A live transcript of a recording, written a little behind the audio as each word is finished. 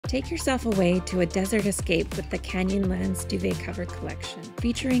Take yourself away to a desert escape with the Canyonlands duvet cover collection,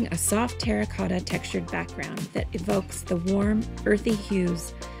 featuring a soft terracotta textured background that evokes the warm, earthy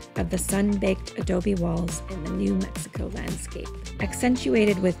hues of the sun-baked adobe walls in the New Mexico landscape.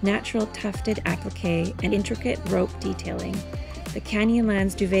 Accentuated with natural tufted applique and intricate rope detailing, the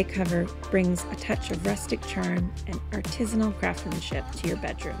Canyonlands duvet cover brings a touch of rustic charm and artisanal craftsmanship to your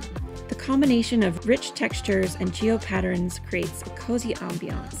bedroom. The combination of rich textures and geopatterns creates a cozy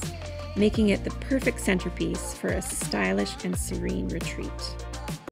ambiance, making it the perfect centerpiece for a stylish and serene retreat.